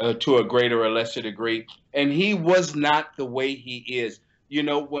to a greater or lesser degree. And he was not the way he is.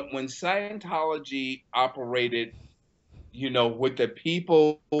 When Scientology operated, with the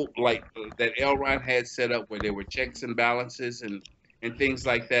people like that Elron had set up where there were checks and balances and things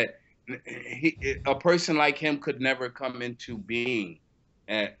like that, a person like him could never come into being,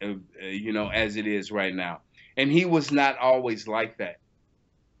 as it is right now. And he was not always like that.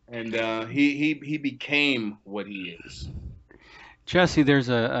 And he became what he is. Jesse, there's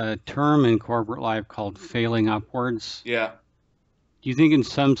a term in corporate life called failing upwards. Yeah. Do you think in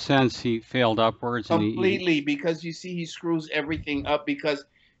some sense he failed upwards? Completely, because you see he screws everything up because,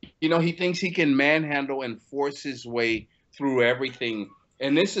 he thinks he can manhandle and force his way through everything.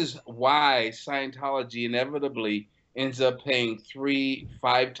 And this is why Scientology inevitably ends up paying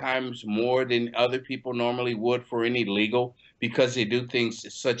 3-5 times more than other people normally would for any legal, because they do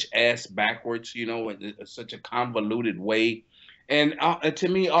things such ass backwards, in such a convoluted way. And to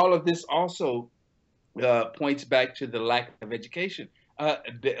me, all of this also points back to the lack of education.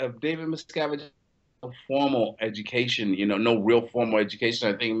 David Miscavige, no formal education, no real formal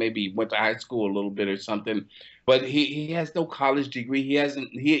education. I think maybe he went to high school a little bit or something, but he has no college degree. He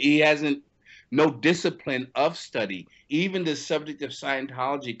hasn't no discipline of study. Even the subject of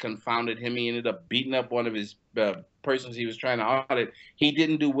Scientology confounded him. He ended up beating up one of his persons he was trying to audit. He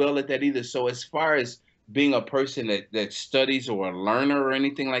didn't do well at that either. So as far as being a person that studies or a learner or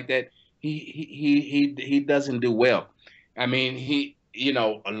anything like that, he doesn't do well. I mean,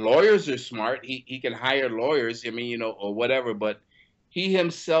 lawyers are smart. He can hire lawyers. I mean, or whatever, but he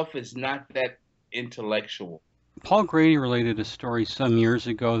himself is not that intellectual. Paul Grady related a story some years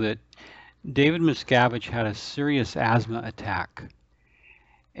ago that David Miscavige had a serious asthma attack.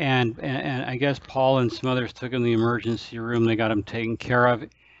 And I guess Paul and some others took him to the emergency room. They got him taken care of.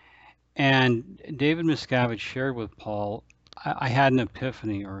 And David Miscavige shared with Paul, I had an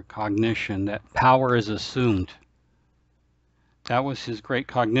epiphany or a cognition that power is assumed. That was his great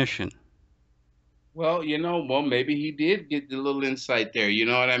cognition. Well, maybe he did get a little insight there. You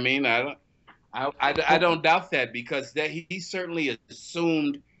know what I mean? I don't doubt that, because that he certainly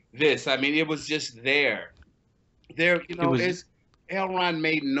assumed this. I mean, it was just there. L. Ron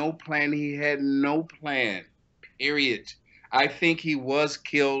made no plan. He had no plan. Period. I think he was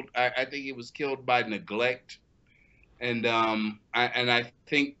killed. I think he was killed by neglect, and I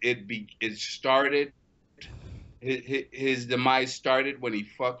think it started. His demise started when he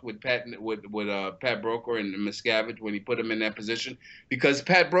fucked with Pat Broker and Miscavige, when he put him in that position, because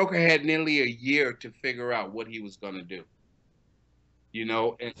Pat Broker had nearly a year to figure out what he was going to do.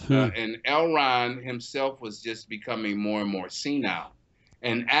 And L. Ron himself was just becoming more and more senile.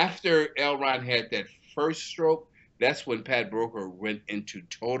 And after L. Ron had that first stroke, that's when Pat Broker went into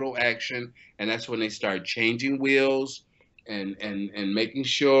total action, and that's when they started changing wheels and making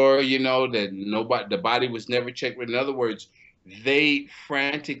sure, that the body was never checked. In other words, they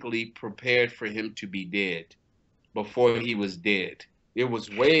frantically prepared for him to be dead before he was dead. It was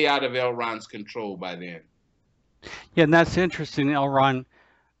way out of L. Ron's control by then. Yeah, and that's interesting. L. Ron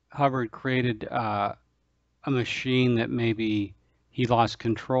Hubbard created a machine that maybe he lost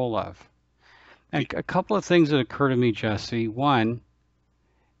control of. And a couple of things that occur to me, Jesse. One,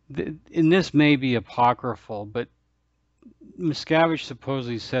 and this may be apocryphal, but Miscavige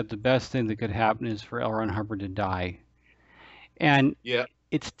supposedly said the best thing that could happen is for L. Ron Hubbard to die. And yeah,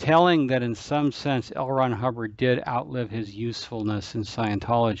 it's telling that in some sense L. Ron Hubbard did outlive his usefulness in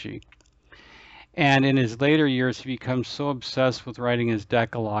Scientology. And in his later years, he becomes so obsessed with writing his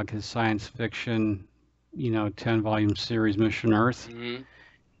Decalogue, his science fiction, 10-volume series, Mission Earth,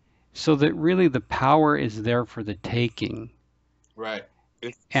 so that really the power is there for the taking. Right.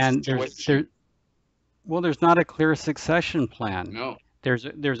 And there's not a clear succession plan. No.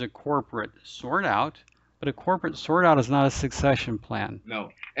 There's a corporate sort out, but a corporate sort out is not a succession plan. No.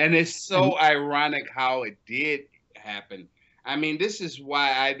 And it's so ironic how it did happen. I mean, this is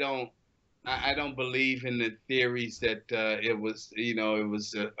why I don't believe in the theories that it was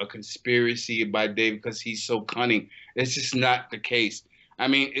a conspiracy by David, because he's so cunning. It's just not the case. I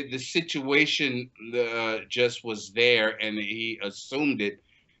mean, the situation just was there, and he assumed it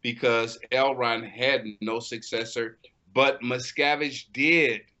because L. Ron had no successor. But Miscavige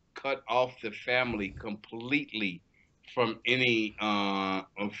did cut off the family completely from any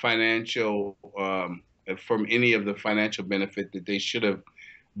financial, from any of the financial benefit that they should have,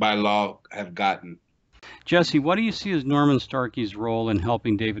 by law, have gotten. Jesse, what do you see as Norman Starkey's role in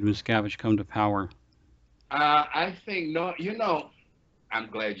helping David Miscavige come to power? I think, I'm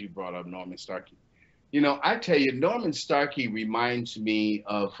glad you brought up Norman Starkey. I tell you, Norman Starkey reminds me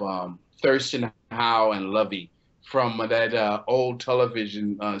of Thurston Howe and Lovey from that old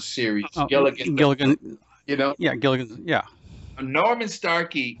television series, Gilligan. Yeah, Gilligan. Yeah. Norman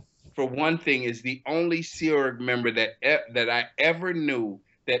Starkey, for one thing, is the only Sea Org member that I ever knew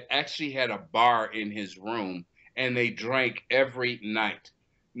that actually had a bar in his room, and they drank every night.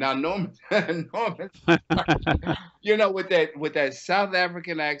 Now, Norman, with that South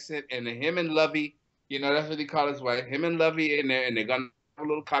African accent, and him and Lovey, that's what he call his wife, him and Lovey in there, and they're gonna have a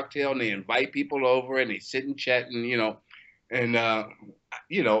little cocktail, and they invite people over, and they sit and chat, and there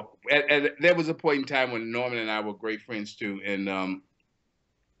was a point in time when Norman and I were great friends too, and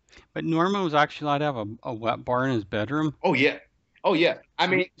But Norman was actually allowed to have a wet bar in his bedroom. Oh yeah. I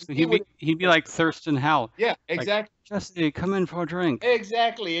mean, so he'd be like Thurston Howe. Yeah, exactly. Like, Jesse, come in for a drink.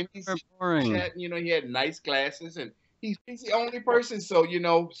 Exactly, and he's boring. He had nice glasses, and he's the only person. So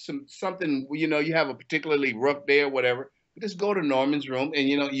something you have a particularly rough day or whatever, just go to Norman's room, and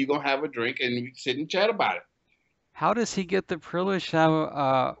you're gonna have a drink and sit and chat about it. How does he get the privilege to have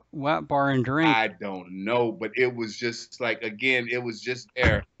a wet bar and drink? I don't know, but it was just like, again, it was just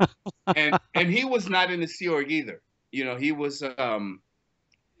there, and he was not in the Sea Org either. He was ASI.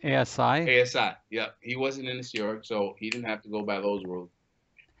 Yeah, he wasn't in the Sea Org, so he didn't have to go by those rules.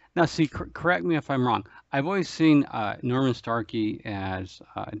 Now, see, correct me if I'm wrong. I've always seen Norman Starkey as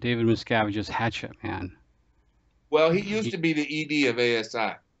David Miscavige's hatchet man. Well, he used He, to be the ED of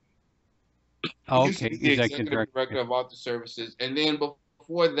ASI. He oh, used to okay, be the executive executive director. director of auditor services, and then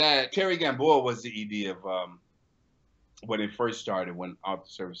before that, Terry Gamboa was the ED of when it first started, when auditor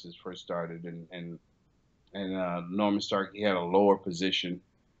services first started, and Norman Starkey had a lower position,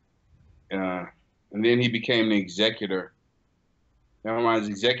 uh, and then he became the executor. Norman's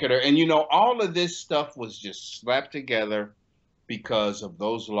executor, and all of this stuff was just slapped together because of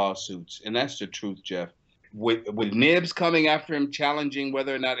those lawsuits, and that's the truth, Jeff. With Nibs coming after him, challenging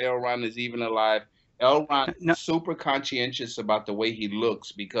whether or not L. Ron is even alive. L. Ron No, super conscientious about the way he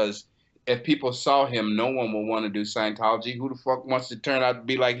looks because if people saw him, no one would want to do Scientology. Who the fuck wants to turn out to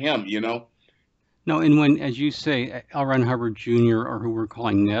be like him? no, and when, as you say, L. Ron Hubbard Jr., or who we're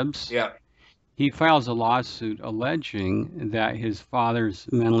calling Nibs, Yeah, he files a lawsuit alleging that his father's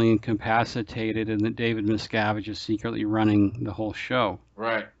mentally incapacitated and that David Miscavige is secretly running the whole show.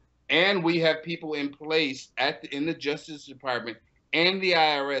 right. And we have people in place in the Justice Department and the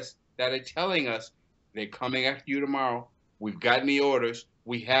IRS that are telling us they're coming after you tomorrow. We've gotten the orders.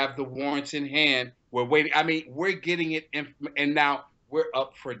 We have the warrants in hand. We're waiting. I mean, we're getting it, and now we're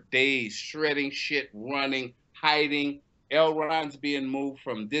up for days, shredding shit, running, hiding. L. Ron's being moved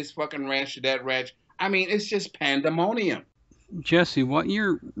from this fucking ranch to that ranch. I mean, it's just pandemonium. Jesse, what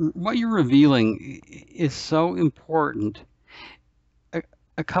you're revealing is so important. A,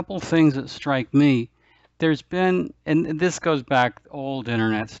 a couple things that strike me. There's been, and this goes back old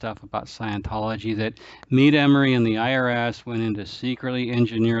internet stuff about Scientology, that Mead Emery and the IRS went in to secretly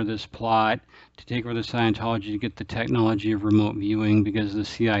engineer this plot to take over the Scientology to get the technology of remote viewing because the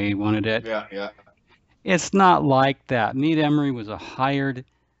CIA wanted it. Yeah, yeah. It's not like that. Mead Emery was a hired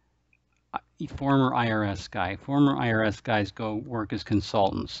former IRS guy. Former IRS guys go work as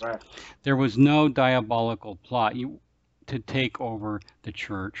consultants. Right. There was no diabolical plot to take over the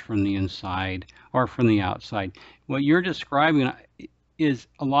church from the inside or from the outside. What you're describing is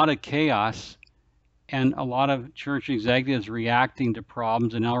a lot of chaos and a lot of church executives reacting to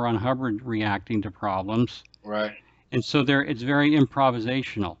problems and L. Ron Hubbard reacting to problems. Right. And so it's very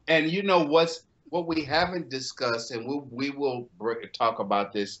improvisational. And what we haven't discussed, and we will talk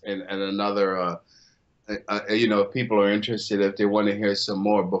about this in another. If people are interested, if they want to hear some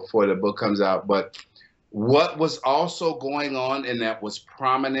more before the book comes out. But what was also going on, and that was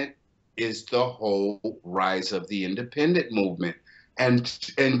prominent, is the whole rise of the independent movement. And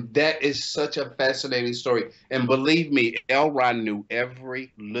that is such a fascinating story. And believe me, L. Ron knew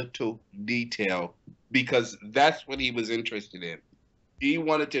every little detail because that's what he was interested in. He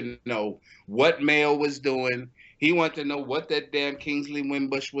wanted to know what Mayo was doing. He wanted to know what that damn Kingsley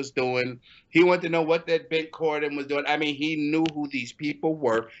Wimbush was doing. He wanted to know what that Bent Corden was doing. I mean, he knew who these people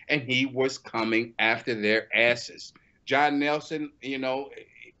were, and he was coming after their asses. John Nelson,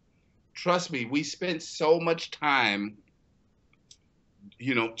 trust me, we spent so much time,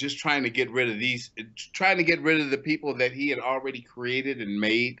 just trying to get rid of the people that he had already created and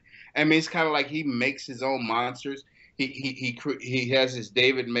made. I mean, it's kind of like he makes his own monsters. He has his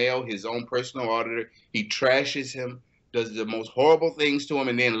David Mayo, his own personal auditor. He trashes him, does the most horrible things to him,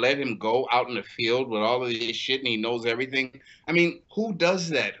 and then let him go out in the field with all of this shit, and he knows everything. I mean, who does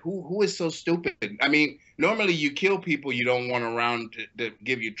that? Who is so stupid? I mean, normally you kill people you don't want around to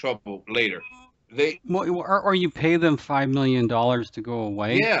give you trouble later. Or you pay them $5 million to go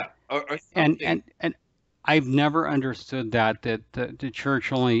away. Yeah, or and something. and I've never understood that the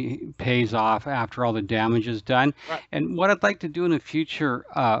church only pays off after all the damage is done. Right. And what I'd like to do in a future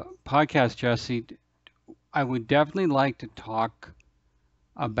podcast, Jesse, I would definitely like to talk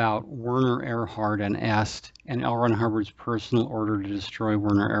about Werner Erhard and Est and L. Ron Hubbard's personal order to destroy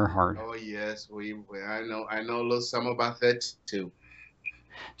Werner Erhard. Oh yes, I know a little something about that too.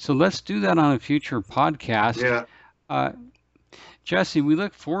 So let's do that on a future podcast. Yeah. Jesse, we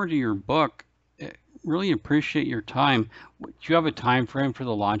look forward to your book. Really appreciate your time. Do you have a time frame for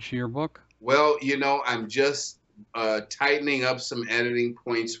the launch of your book? Well, I'm just tightening up some editing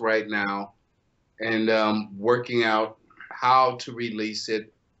points right now, and working out how to release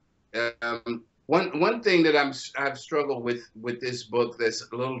it. One thing that I've struggled with this book that's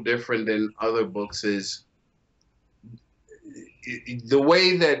a little different than other books is the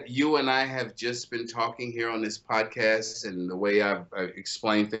way that you and I have just been talking here on this podcast, and the way I've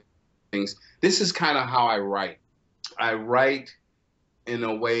explained things. This is kind of how I write. I write in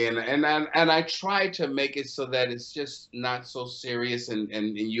a way, and I try to make it so that it's just not so serious, and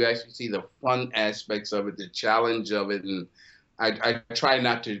you actually see the fun aspects of it, the challenge of it, and I try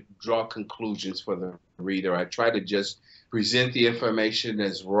not to draw conclusions for the reader. I try to just present the information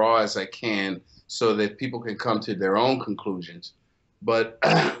as raw as I can so that people can come to their own conclusions. But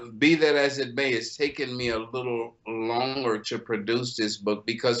be that as it may, it's taken me a little longer to produce this book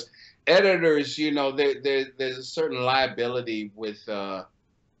because editors, there's a certain liability with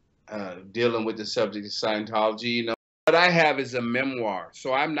dealing with the subject of Scientology. What I have is a memoir,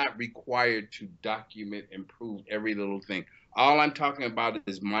 so I'm not required to document and prove every little thing. All I'm talking about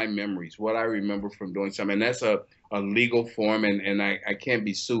is my memories, what I remember from doing something. And that's a legal form, and I can't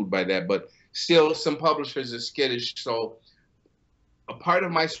be sued by that. But still, some publishers are skittish. So a part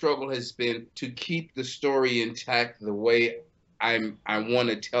of my struggle has been to keep the story intact the way I want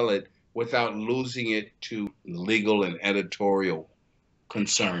to tell it without losing it to legal and editorial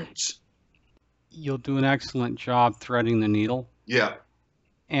concerns. You'll do an excellent job threading the needle. Yeah.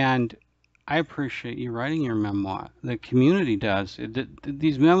 And I appreciate you writing your memoir. The community does.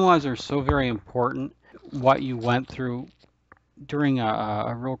 These memoirs are so very important. What you went through during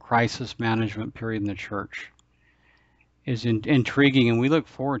a real crisis management period in the church is intriguing, and we look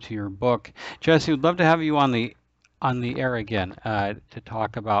forward to your book. Jesse, we'd love to have you on the air again to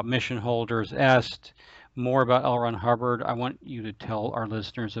talk about Mission Holders Est, more about L. Ron Hubbard. I want you to tell our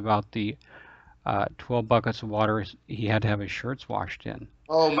listeners about the 12 buckets of water he had to have his shirts washed in.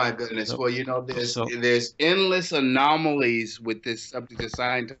 Oh my goodness! Well, there's endless anomalies with this subject of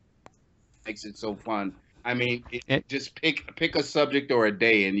science. Makes it so fun. I mean, just pick a subject or a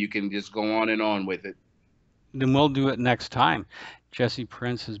day, and you can just go on and on with it. Then we'll do it next time. Jesse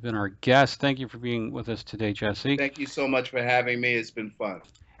Prince has been our guest. Thank you for being with us today, Jesse. Thank you so much for having me. It's been fun.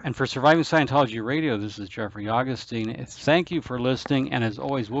 And for Surviving Scientology Radio, this is Jeffrey Augustine. Thank you for listening, and as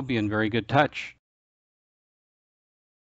always, we'll be in very good touch.